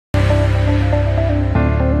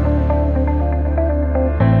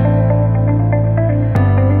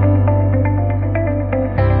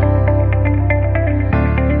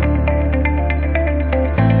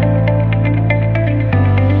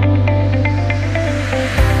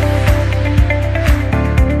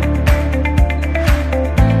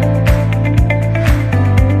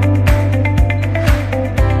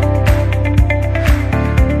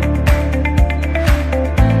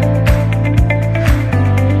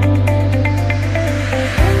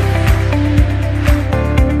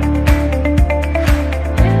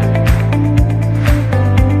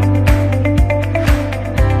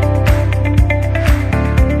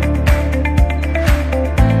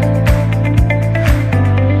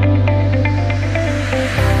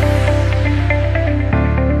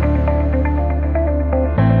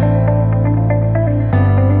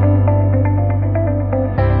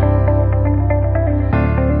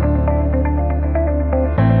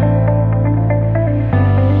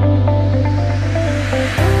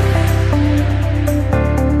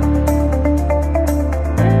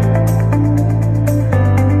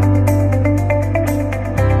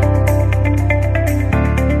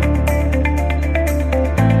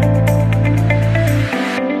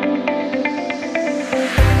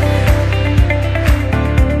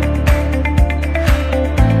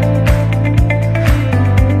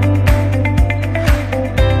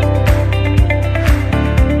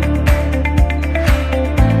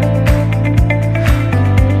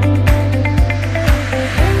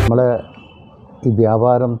ഈ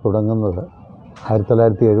വ്യാപാരം തുടങ്ങുന്നത്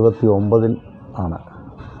 1979 ആണ്.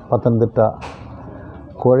 പത്തനംതിട്ട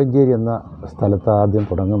കോഴഞ്ചേരി എന്ന സ്ഥലത്ത് ആദ്യം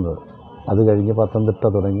തുടങ്ങുന്നത്. അത് കഴിഞ്ഞ് പത്തനംതിട്ട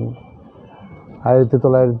തുടങ്ങി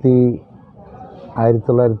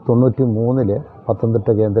 1993 പത്തനംതിട്ട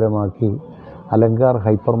കേന്ദ്രമാക്കി അലങ്കാർ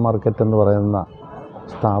ഹൈപ്പർ മാർക്കറ്റ് എന്ന് പറയുന്ന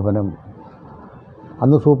സ്ഥാപനം,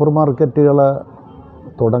 അന്ന് സൂപ്പർ മാർക്കറ്റുകൾ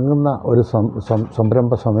തുടങ്ങുന്ന ഒരു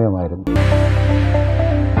സംരംഭ സമയമായിരുന്നു.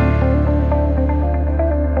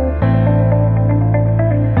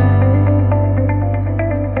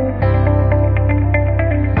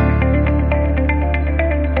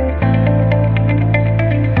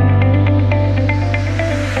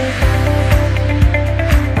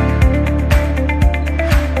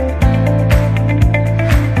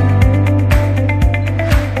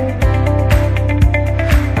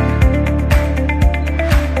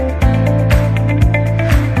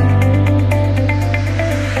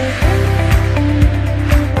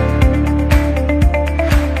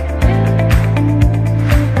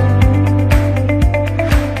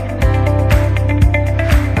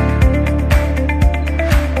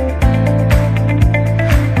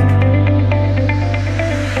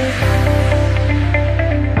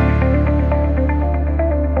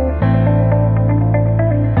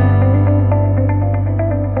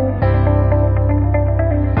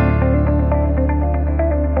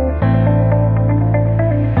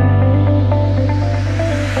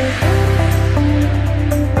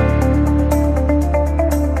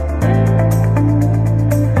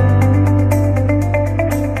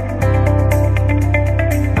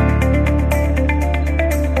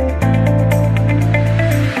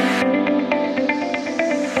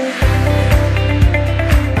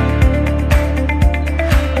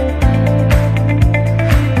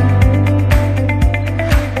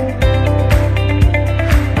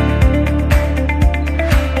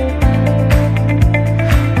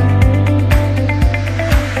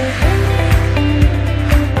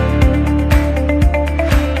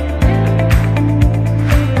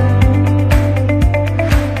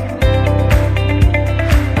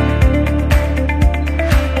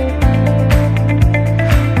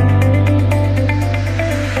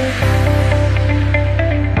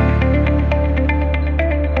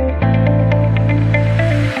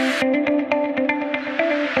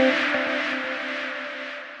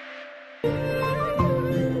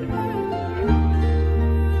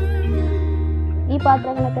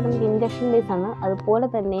 പാത്രങ്ങളൊക്കെ നമുക്ക് ഇൻഡക്ഷൻ ബേസ് ആണ്. അതുപോലെ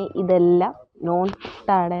തന്നെ ഇതെല്ലാം നോൺ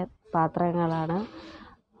ടാഡർ പാത്രങ്ങളാണ്,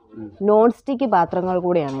 നോൺ സ്റ്റിക്ക് പാത്രങ്ങൾ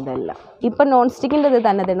കൂടിയാണ് ഇതെല്ലാം. ഇപ്പം നോൺ സ്റ്റിക്കിൻ്റെ ഇത്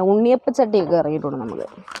തന്നെ ഉണ്ണിയപ്പച്ചട്ടിയൊക്കെ ഇറങ്ങിയിട്ടുണ്ട്. നമുക്ക്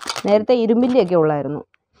നേരത്തെ ഇരുമ്പിൻ്റെയൊക്കെ ഉള്ളായിരുന്നു,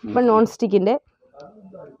 ഇപ്പം നോൺ സ്റ്റിക്കിൻ്റെ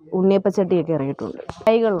ഉണ്ണിയപ്പച്ചട്ടിയൊക്കെ ഇറങ്ങിയിട്ടുണ്ട്.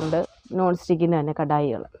 കടായികളുണ്ട്, നോൺ സ്റ്റിക്കിൻ്റെ തന്നെ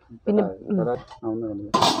കടായികൾ, പിന്നെ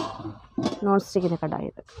നോൺ സ്റ്റിക്കിൻ്റെ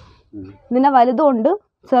കടായികൾ. ഇതിൻ്റെ വലുതും ഉണ്ട്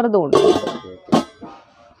ചെറുതും ഉണ്ട്.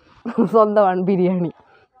 സ്വന്തമാണ്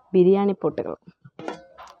ബിരിയാണി പോട്ടുകൾ.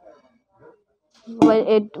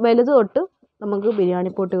 വലുത് തൊട്ട് നമുക്ക് ബിരിയാണി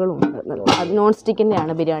പോട്ടുകളും ഉണ്ട്. അത് നോൺ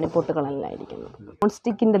സ്റ്റിക്കിൻ്റെയാണ് ബിരിയാണി പോട്ടുകളെല്ലാം ഇരിക്കുന്നത്. നോൺ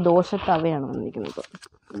സ്റ്റിക്കിൻ്റെ ദോശത്തവയാണ് വന്നിരിക്കുന്നത്.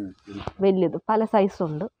 വലിയത് പല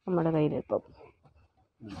സൈസുണ്ട് നമ്മുടെ കയ്യിൽ. ഇപ്പം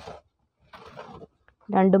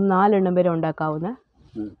 2-4 വരെ ഉണ്ടാക്കാവുന്ന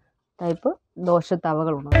ടൈപ്പ്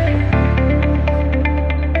ദോശത്തവകളുണ്ട്.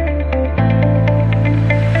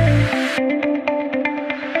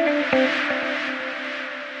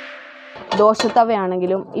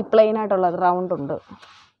 ദോശത്തവയാണെങ്കിലും ഈ പ്ലെയിൻ ആയിട്ടുള്ളത്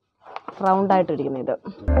റൗണ്ടായിട്ടിരിക്കുന്നത് ഇത്.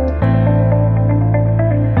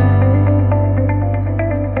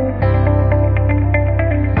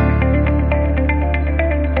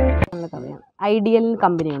 തവയാണ് ഐഡിയൽ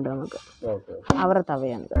കമ്പനി ഉണ്ട് നമുക്ക്, അവരുടെ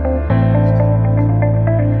തവയാണിത്.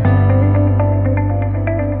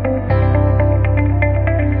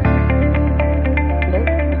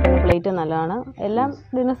 പ്ലേറ്റ് നല്ലതാണ്, എല്ലാം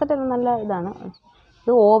ഡിന്നർ സെറ്റ് എല്ലാം നല്ല ഇതാണ്.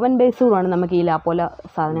 ഇത് ഓവൻ ബേസ്ഡാണ്. നമുക്ക് ഈ ലാപ്പോല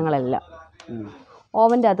സാധനങ്ങളെല്ലാം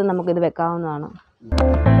ഓവൻ്റെ അകത്ത് നമുക്കിത് വെക്കാവുന്നതാണ്.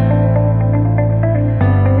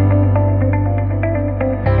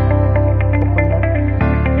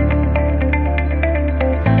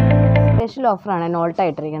 സ്പെഷ്യൽ ഓഫറാണ്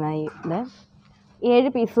നോൾട്ടായിട്ടിരിക്കുന്നത്. ഇത് 7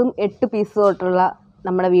 പീസും 8 പീസും തൊട്ടുള്ള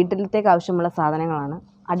നമ്മുടെ വീട്ടിലത്തേക്ക് ആവശ്യമുള്ള സാധനങ്ങളാണ്,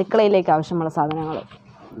 അടുക്കളയിലേക്ക് ആവശ്യമുള്ള സാധനങ്ങൾ.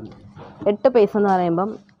 8 പീസ് എന്ന് പറയുമ്പം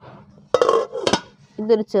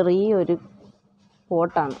ഇതൊരു ചെറിയൊരു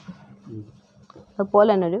പോട്ടാണ്. അതുപോലെ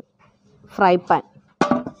തന്നെ ഒരു ഫ്രൈ പാൻ,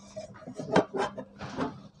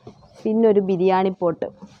 പിന്നെ ഒരു ബിരിയാണി പോട്ട്,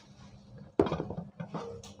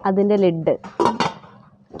 അതിൻ്റെ ലിഡ്,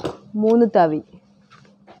 3 തവി.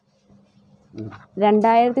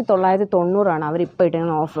 2990 അവരിപ്പോൾ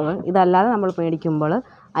ഇട്ടിരുന്ന ഓഫർ. ഇതല്ലാതെ നമ്മൾ മേടിക്കുമ്പോൾ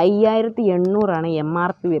 5800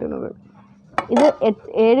 MRP വരുന്നത്. ഇത്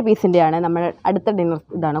 7 പീസിൻ്റെയാണ്. നമ്മൾ അടുത്ത ഡിന്നർ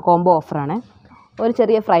ഇതാണ്, കോംബോ ഓഫറാണ്. ഒരു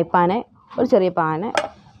ചെറിയ ഫ്രൈ പാന്, ഒരു ചെറിയ പാന്,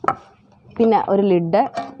 പിന്നെ ഒരു ലിഡ്,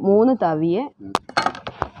 3 തവിയ്,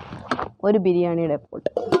 ഒരു ബിരിയാണിയുടെ പോട്ട്.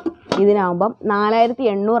 ഇതിനാകുമ്പം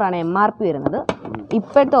 4800 MRP വരുന്നത്.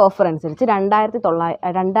 ഇപ്പോഴത്തെ ഓഫർ അനുസരിച്ച്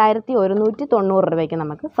 2190 രൂപയ്ക്ക്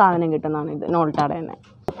നമുക്ക് സാധനം കിട്ടുന്നതാണ് ഇത്. നോൾട്ടാടെ തന്നെ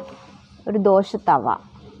ഒരു ദോശ തവ,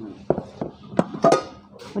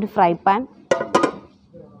 ഒരു ഫ്രൈ പാൻ,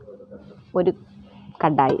 ഒരു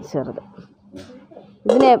കടായി ചെറുത്.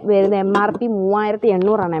 ഇതിന് വരുന്ന MRP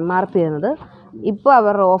 3800 MRP വരുന്നത്. ഇപ്പോൾ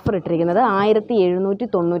അവർ ഓഫർ ഇട്ടിരിക്കുന്നത്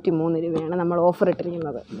 1793 രൂപയാണ് നമ്മൾ ഓഫർ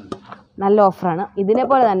ഇട്ടിരിക്കുന്നത്. നല്ല ഓഫറാണ്.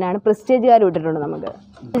 ഇതിനെപ്പോലെ തന്നെയാണ് പ്രസ്റ്റേജുകാരും ഇട്ടിട്ടുണ്ട് നമുക്ക്.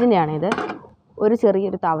 ഇതിൻ്റെയാണ് ഇത്. ഒരു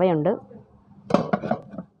ചെറിയൊരു തവയുണ്ട്,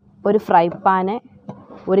 ഒരു ഫ്രൈ പാന്,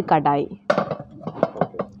 ഒരു കടായി.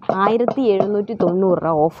 1790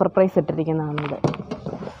 രൂപ ഓഫർ പ്രൈസ് ഇട്ടിരിക്കുന്നതാണിത്.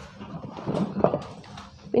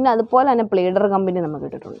 പിന്നെ അതുപോലെ തന്നെ പ്ലേഡർ കമ്പനി നമുക്ക്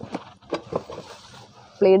ഇട്ടിട്ടുണ്ട്.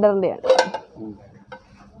 പ്ലേഡറിൻ്റെയാണ്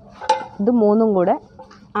ഇത്. 3ഉം കൂടെ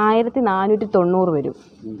 1490 വരും.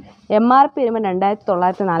 MRP വരുമ്പോൾ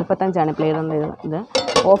 2945 പ്ലേഡറിൻ്റെ ഇത്.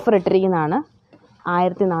 ഓഫർ ഇട്ടിരിക്കുന്നതാണ്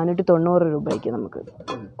 1490 രൂപയ്ക്ക് നമുക്ക്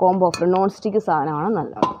കോംബോ ഓഫർ. നോൺ സ്റ്റിക്ക് സാധനമാണ്,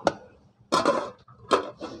 നല്ലതാണ്.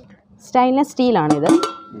 സ്റ്റെയിൻലെസ് സ്റ്റീലാണിത്.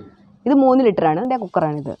 ഇത് 3 ലിറ്ററാണ്. ഇതിൻ്റെ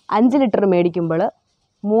കുക്കറാണിത്. 5 ലിറ്റർ മേടിക്കുമ്പോൾ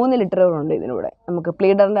 3 ലിറ്ററുകളുണ്ട് ഇതിലൂടെ നമുക്ക്.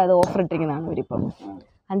 പ്ലീഡറിൻ്റെ അത് ഓഫർ ഇട്ടിരിക്കുന്നതാണ് ഇവരിപ്പം.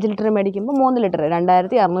 5 ലിറ്റർ മേടിക്കുമ്പോൾ 3 ലിറ്റർ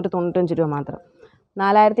 2695 രൂപ മാത്രം.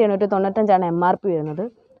 4895 MRP വരുന്നത്.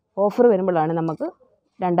 ഓഫർ വരുമ്പോഴാണ് നമുക്ക്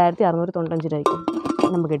 2695 രൂപയ്ക്ക്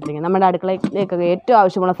നമുക്ക് ഇട്ടിരിക്കുന്നത്. നമ്മുടെ അടുക്കളയിലേക്കൊക്കെ ഏറ്റവും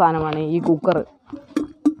ആവശ്യമുള്ള സാധനമാണ് ഈ കുക്കർ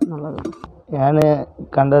എന്നുള്ളത്. ഞാൻ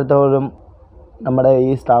കണ്ടെടുത്തോളം നമ്മുടെ ഈ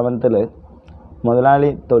സ്ഥാപനത്തിൽ മുതലാളി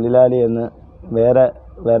തൊഴിലാളി എന്ന് വേറെ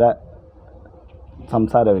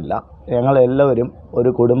സംസാരമില്ല. ഞങ്ങളെല്ലാവരും ഒരു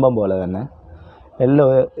കുടുംബം പോലെ തന്നെ.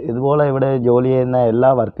 ഇതുപോലെ ഇവിടെ ജോലി ചെയ്യുന്ന എല്ലാ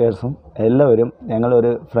വർക്കേഴ്സും എല്ലാവരും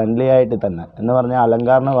ഞങ്ങളൊരു ഫ്രണ്ട്ലി ആയിട്ട് തന്നെ, എന്ന് പറഞ്ഞാൽ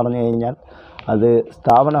അലങ്കാറിന് പറഞ്ഞു കഴിഞ്ഞാൽ അത്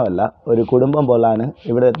സ്ഥാപനമല്ല, ഒരു കുടുംബം പോലാണ്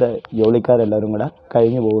ഇവിടുത്തെ ജോലിക്കാരെല്ലാവരും കൂടെ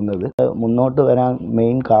കഴിഞ്ഞു പോകുന്നത്. മുന്നോട്ട് വരാൻ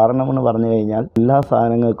മെയിൻ കാരണമെന്ന് പറഞ്ഞു കഴിഞ്ഞാൽ എല്ലാ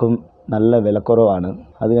സാധനങ്ങൾക്കും നല്ല വിലക്കുറവാണ്.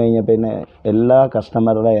 അത് കഴിഞ്ഞ പിന്നെ എല്ലാ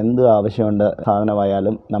കസ്റ്റമറുടെ എന്ത് ആവശ്യമുണ്ട്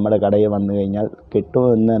സാധനമായാലും നമ്മുടെ കടയിൽ വന്നു കഴിഞ്ഞാൽ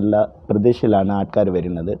കിട്ടുമെന്നുള്ള പ്രതീക്ഷയിലാണ് ആൾക്കാർ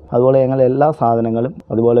വരുന്നത്. അതുപോലെ ഞങ്ങൾ എല്ലാ സാധനങ്ങളും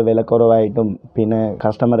അതുപോലെ വിലക്കുറവായിട്ടും പിന്നെ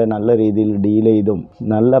കസ്റ്റമറെ നല്ല രീതിയിൽ ഡീൽ ചെയ്തും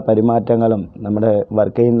നല്ല പെരുമാറ്റങ്ങളും നമ്മുടെ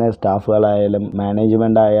വർക്ക് ചെയ്യുന്ന സ്റ്റാഫുകളായാലും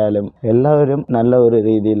മാനേജ്മെൻ്റ് ആയാലും എല്ലാവരും നല്ല ഒരു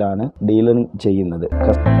രീതിയിലാണ് ഡീലിംഗ് ചെയ്യുന്നത്.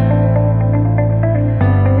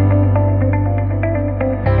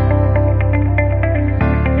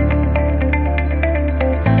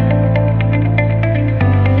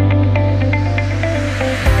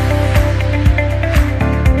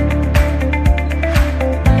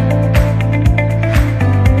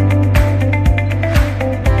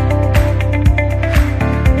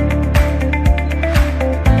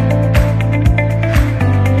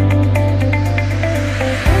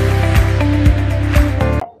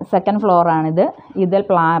 സെക്കൻഡ് ഫ്ലോറാണിത്. ഇതിൽ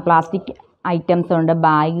പ്ലാസ്റ്റിക് ഐറ്റംസ് ഉണ്ട്,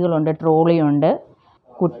 ബാഗുകളുണ്ട്, ട്രോളിയുണ്ട്,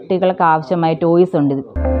 കുട്ടികൾക്ക് ആവശ്യമായ ടോയ്സ് ഉണ്ട്.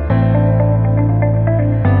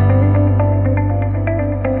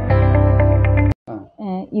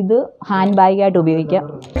 ഇത് ഹാൻഡ് ബാഗായിട്ട് ഉപയോഗിക്കാം.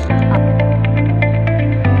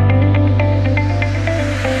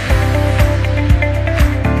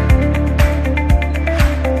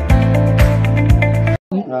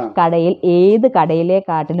 കടയിൽ ഏത്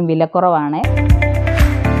കടയിലേക്കാട്ടിലും വിലക്കുറവാണ്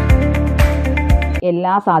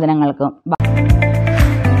എല്ലാ സാധനങ്ങൾക്കും.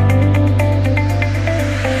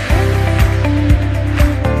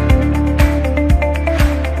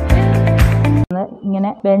 ഇങ്ങനെ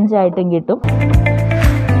ബെഞ്ചായിട്ടും കിട്ടും.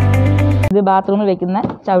 ഇത് ബാത്റൂമിൽ വെക്കുന്ന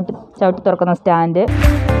ചവിട്ടി തുറക്കുന്ന സ്റ്റാൻഡ്,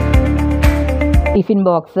 ടിഫിൻ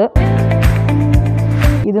ബോക്സ്.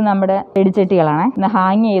 ഇത് നമ്മുടെ ചെടിച്ചട്ടികളാണ്. ഇന്ന്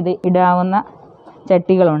ഹാങ് ചെയ്ത് ഇടാവുന്ന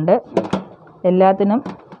ചട്ടികളുണ്ട്. എല്ലാത്തിനും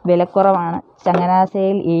വിലക്കുറവാണ്.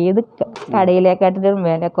 ചങ്ങനാശ്ശേരിയിൽ ഏത് കടയിലേക്കാട്ടിലും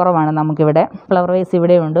വിലക്കുറവാണ് നമുക്കിവിടെ. ഫ്ലവർ വൈസ്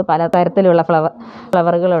ഇവിടെയുണ്ട്, പല തരത്തിലുള്ള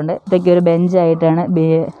ഫ്ലവറുകളുണ്ട്. ഇതൊക്കെ ഒരു ബെഞ്ചായിട്ടാണ്.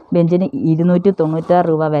 ബെഞ്ചിന് 296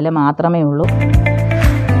 രൂപ വില മാത്രമേ ഉള്ളൂ.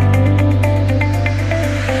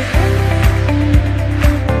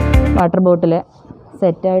 വാട്ടർ ബോട്ടിൽ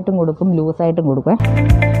സെറ്റായിട്ടും കൊടുക്കും, ലൂസായിട്ടും കൊടുക്കും.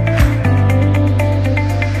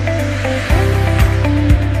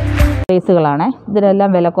 പ്രൈസുകളാണ്. ഇതിനെല്ലാം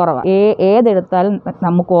വില കുറവാണ്. ഏതെടുത്താലും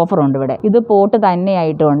നമുക്ക് ഓഫറുണ്ട് ഇവിടെ. ഇത് പോട്ട്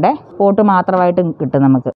തന്നെയായിട്ടുണ്ട്, പോട്ട് മാത്രമായിട്ടും കിട്ടും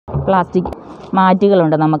നമുക്ക്. പ്ലാസ്റ്റിക്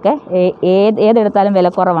മാറ്റുകളുണ്ട് നമുക്ക്. ഏതെടുത്താലും വില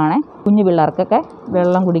കുറവാണ്. കുഞ്ഞു പിള്ളേർക്കൊക്കെ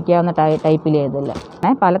വെള്ളം കുടിക്കാവുന്ന ടൈപ്പിൽ ഏതില്ല.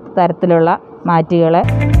 പല തരത്തിലുള്ള മാറ്റുകൾ.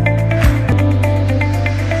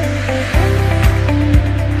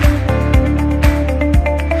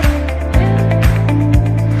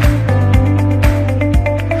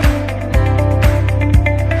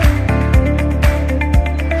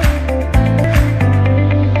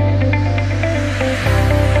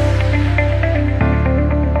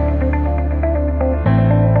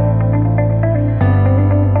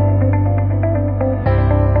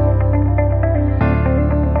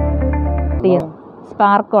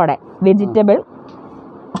 പാർക്കോടെ വെജിറ്റബിൾ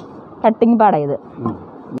കട്ടിങ് പാടാ ഇത്.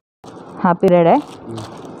 ഹാപ്പിയുടെ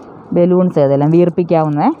ബലൂൺസ് ഏതെല്ലാം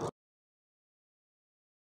വീർപ്പിക്കാവുന്ന.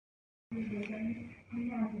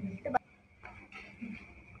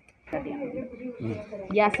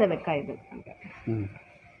 ഗ്യാസ് വെക്കാം. ഇത്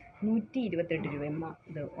 128 രൂപ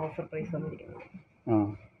ഇത് ഓഫർ പ്രൈസ് വന്നിരിക്കുന്നത്.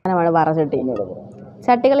 പ്രാധാന്യമാണ് വറചട്ടി.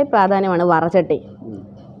 ചട്ടികളിൽ പ്രാധാന്യമാണ് വറചട്ടി.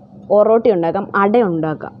 ഒറോട്ടി ഉണ്ടാക്കാം, അട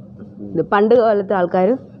ഉണ്ടാക്കാം. ഇത് പണ്ട് കാലത്തെ ആൾക്കാർ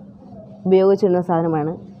ഉപയോഗിച്ചിരുന്ന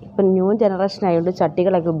സാധനമാണ്. ഇപ്പം ന്യൂ ജനറേഷൻ ആയതുകൊണ്ട്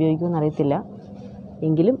ചട്ടികളൊക്കെ ഉപയോഗിക്കുമെന്ന് അറിയത്തില്ല,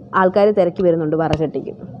 എങ്കിലും ആൾക്കാർ തിരക്കി വരുന്നുണ്ട്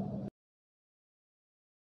വറചട്ടിക്ക്.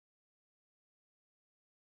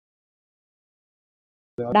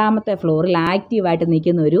 രണ്ടാമത്തെ ഫ്ലോറിൽ ആക്റ്റീവായിട്ട്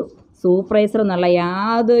നിൽക്കുന്ന ഒരു സൂപ്പർവൈസർ എന്നുള്ള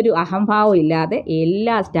യാതൊരു അഹംഭാവവും ഇല്ലാതെ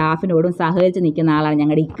എല്ലാ സ്റ്റാഫിനോടും സഹകരിച്ച് നിൽക്കുന്ന ആളാണ്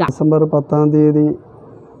ഞങ്ങളുടെ ഇക്ക. ഡിസംബർ 10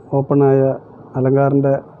 ഓപ്പണായ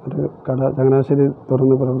അലങ്കാറിൻ്റെ ഒരു കട ചങ്ങനാശ്ശേരി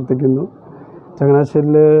തുറന്ന് പ്രവർത്തിക്കുന്നു.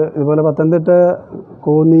 ചങ്ങനാശ്ശേരിയിൽ ഇതുപോലെ പത്തനംതിട്ട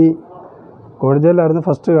കോന്നി കോഴഞ്ചേരിയിലായിരുന്നു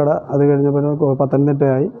ഫസ്റ്റ് കട. അത് കഴിഞ്ഞപ്പോൾ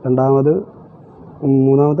പത്തനംതിട്ടയായി.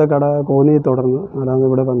 മൂന്നാമത്തെ കട കോന്നി തുടർന്നു. നാലാമത്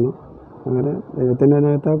ഇവിടെ വന്നു. അങ്ങനെ ദൈവത്തിൻ്റെ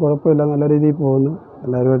അതിനകത്ത് കുഴപ്പമില്ല, നല്ല രീതിയിൽ പോകുന്നു.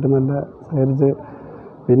 എല്ലാവരുമായിട്ട് നല്ല സഹകരിച്ച്.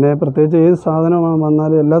 പിന്നെ പ്രത്യേകിച്ച് ഏത് സാധനം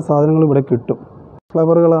വന്നാലും എല്ലാ സാധനങ്ങളും ഇവിടെ കിട്ടും.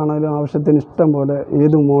 ഫ്ലവറുകളാണെങ്കിലും ആവശ്യത്തിന് ഇഷ്ടം പോലെ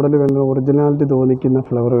ഏത് മോഡൽ വേണ്ട ഒറിജിനാലിറ്റി തോന്നിക്കുന്ന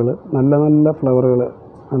ഫ്ലവറുകൾ, നല്ല നല്ല ഫ്ലവറുകൾ,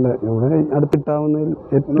 നല്ല ഇവിടെ അടുത്തിട്ടാവുന്നതിൽ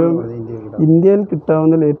ഏറ്റവും ഇന്ത്യയിൽ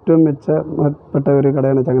കിട്ടാവുന്നതിൽ ഏറ്റവും മെച്ചപ്പെട്ട ഒരു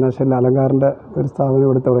കടയാണ് ചങ്ങനാശ്ശേരിയിലെ അലങ്കാറിൻ്റെ ഒരു സ്ഥാപനം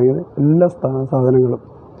ഇവിടെ തുടങ്ങിയത്. എല്ലാ സാധനങ്ങളും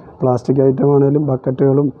പ്ലാസ്റ്റിക് ഐറ്റമാണേലും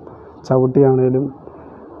ബക്കറ്റുകളും ചവിട്ടിയാണേലും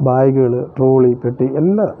ബാഗുകൾ, ട്രോളി, പെട്ടി,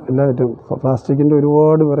 എല്ലാ ഐറ്റം പ്ലാസ്റ്റിക്കിൻ്റെ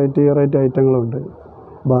ഒരുപാട് വെറൈറ്റി ഐറ്റങ്ങളുണ്ട്.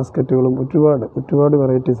 ബാസ്ക്കറ്റുകളും ഒരുപാട്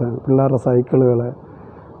വെറൈറ്റീസാണ്. പിള്ളേരുടെ സൈക്കിളുകൾ,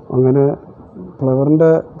 അങ്ങനെ ഫ്ലവറിൻ്റെ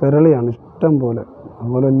വിരളിയാണ് ഇഷ്ടം പോലെ.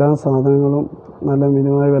 അതുപോലെ എല്ലാ സാധനങ്ങളും നല്ല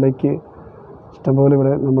മിതമായ വിലയ്ക്ക് ഇഷ്ടം പോലെ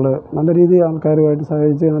ഇവിടെ നമ്മൾ നല്ല രീതിയിൽ ആൾക്കാരുമായിട്ട്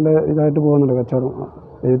സഹകരിച്ച് നല്ല ഇതായിട്ട് പോകുന്നുണ്ട് കച്ചവടം.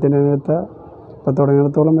 ദൈവത്തിൻ്റെ അതിനകത്ത് ഇപ്പം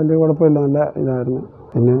തുടങ്ങിയിടത്തോളം വലിയ കുഴപ്പമില്ല, നല്ല ഇതായിരുന്നു.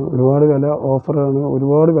 പിന്നെ ഒരുപാട് വില ഓഫറാണ്,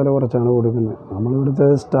 ഒരുപാട് വില കുറച്ചാണ് കൊടുക്കുന്നത്. നമ്മളിവിടുത്തെ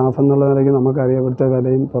സ്റ്റാഫ് എന്നുള്ള നിലയ്ക്ക് നമുക്കറിയാം ഇവിടുത്തെ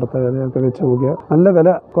വിലയും പുറത്തെ വിലയൊക്കെ വെച്ച് നോക്കിയാൽ നല്ല വില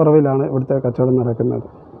കുറവിലാണ് ഇവിടുത്തെ കച്ചവടം നടക്കുന്നത്.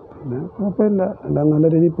 പിന്നെ കുഴപ്പമില്ല, എല്ലാം നല്ല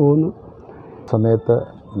രീതിയിൽ പോകുന്നു. സമയത്ത്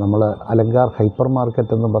നമ്മൾ അലങ്കാർ ഹൈപ്പർ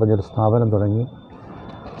മാർക്കറ്റ് എന്ന് പറഞ്ഞൊരു സ്ഥാപനം തുടങ്ങി.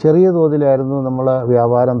 ചെറിയ തോതിലായിരുന്നു നമ്മൾ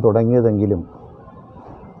വ്യാപാരം തുടങ്ങിയതെങ്കിലും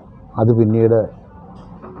അത് പിന്നീട്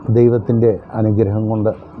ദൈവത്തിൻ്റെ അനുഗ്രഹം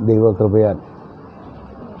കൊണ്ട്, ദൈവകൃപയാൽ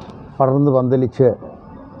പടർന്ന് പന്തലിച്ച്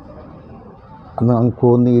അന്ന്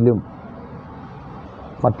കോന്നിയിലും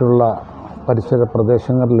മറ്റുള്ള പരിസര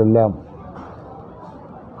പ്രദേശങ്ങളിലെല്ലാം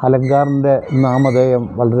അലങ്കാറിൻ്റെ നാമധേയം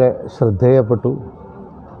വളരെ ശ്രദ്ധേയപ്പെട്ടു.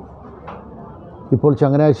 ഇപ്പോൾ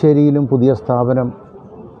ചങ്ങനാശ്ശേരിയിലും പുതിയ സ്ഥാപനം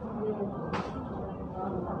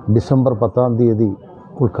ഡിസംബർ 10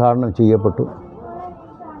 ഉദ്ഘാടനം ചെയ്യപ്പെട്ടു.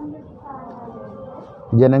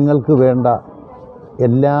 ജനങ്ങൾക്ക് വേണ്ട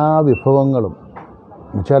എല്ലാ വിഭവങ്ങളും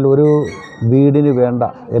എന്നുവെച്ചാൽ ഒരു വീടിന് വേണ്ട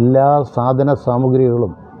എല്ലാ സാധന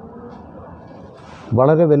സാമഗ്രികളും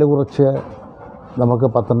വളരെ വില കുറച്ച് നമുക്ക്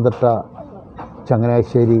പത്തനംതിട്ട,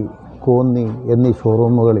 ചങ്ങനാശ്ശേരി, കോന്നി എന്നീ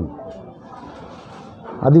ഷോറൂമുകളിൽ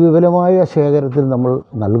അതിവിപുലമായ ശേഖരത്തിൽ നമ്മൾ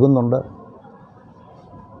നൽകുന്നുണ്ട്.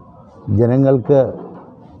 ജനങ്ങൾക്ക്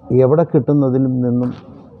എവിടെ കിട്ടുന്നതിൽ നിന്നും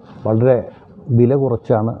വളരെ വില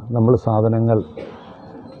കുറച്ചാണ് നമ്മൾ സാധനങ്ങൾ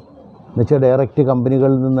എന്നുവെച്ചാൽ ഡയറക്റ്റ്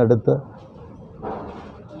കമ്പനികളിൽ നിന്നെടുത്ത്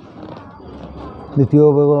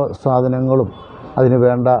നിത്യോപയോഗ സാധനങ്ങളും അതിന്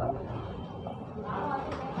വേണ്ട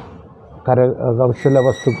കരകൗശല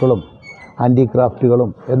വസ്തുക്കളും ഹാൻഡിക്രാഫ്റ്റുകളും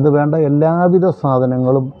എന്ന് വേണ്ട എല്ലാവിധ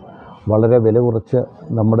സാധനങ്ങളും വളരെ വില കുറച്ച്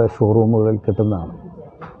നമ്മുടെ ഷോറൂമുകളിൽ കിട്ടുന്നതാണ്.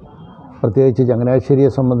 പ്രത്യേകിച്ച് ചങ്ങനാശ്ശേരിയെ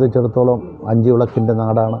സംബന്ധിച്ചിടത്തോളം 5 വിളക്കിൻ്റെ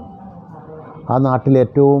നാടാണ്. ആ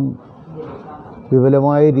നാട്ടിലേറ്റവും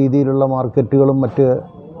വിപുലമായ രീതിയിലുള്ള മാർക്കറ്റുകളും മറ്റ്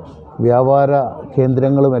വ്യാപാര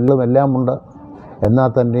കേന്ദ്രങ്ങളും എല്ലാമുണ്ട്. എന്നാൽ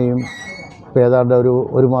തന്നെയും ഇപ്പോൾ ഏതാണ്ട്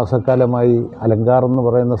ഒരു മാസക്കാലമായി അലങ്കാർ എന്ന്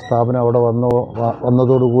പറയുന്ന സ്ഥാപനം അവിടെ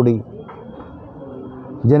വന്നതോടുകൂടി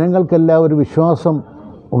ജനങ്ങൾക്കെല്ലാം ഒരു വിശ്വാസം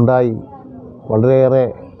ഉണ്ടായി. വളരെയേറെ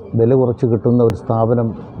വില കുറച്ച് കിട്ടുന്ന ഒരു സ്ഥാപനം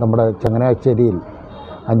നമ്മുടെ ചങ്ങനാശ്ശേരിയിൽ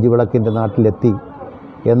 5 വിളക്കിൻ്റെ നാട്ടിലെത്തി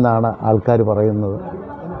എന്നാണ് ആൾക്കാർ പറയുന്നത്.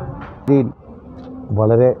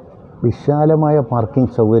 വളരെ വിശാലമായ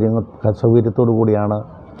പാർക്കിംഗ് സൗകര്യത്തോടു കൂടിയാണ്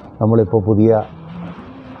നമ്മളിപ്പോൾ പുതിയ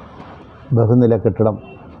ബഹുനില കെട്ടിടം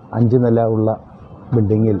 5 നില ഉള്ള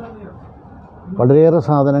ബിൽഡിങ്ങിൽ വളരെയേറെ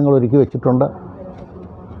സാധനങ്ങൾ ഒരുക്കി വെച്ചിട്ടുണ്ട്.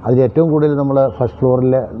 അതിലേറ്റവും കൂടുതൽ നമ്മൾ ഫസ്റ്റ്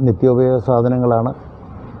ഫ്ലോറിലെ നിത്യോപയോഗ സാധനങ്ങളാണ്.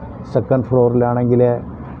 സെക്കൻഡ് ഫ്ലോറിലാണെങ്കിൽ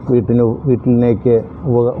വീട്ടിലേക്ക്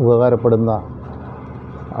ഉപകാരപ്പെടുന്ന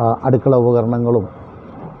അടുക്കള ഉപകരണങ്ങളും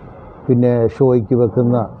പിന്നെ ഷോയ്ക്ക്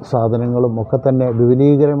വെക്കുന്ന സാധനങ്ങളും ഒക്കെ തന്നെ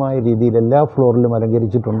വിപുലീകരമായ രീതിയിൽ എല്ലാ ഫ്ലോറിലും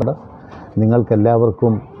അലങ്കരിച്ചിട്ടുണ്ട്.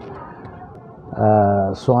 നിങ്ങൾക്കെല്ലാവർക്കും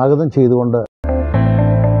സ്വാഗതം ചെയ്തുകൊണ്ട്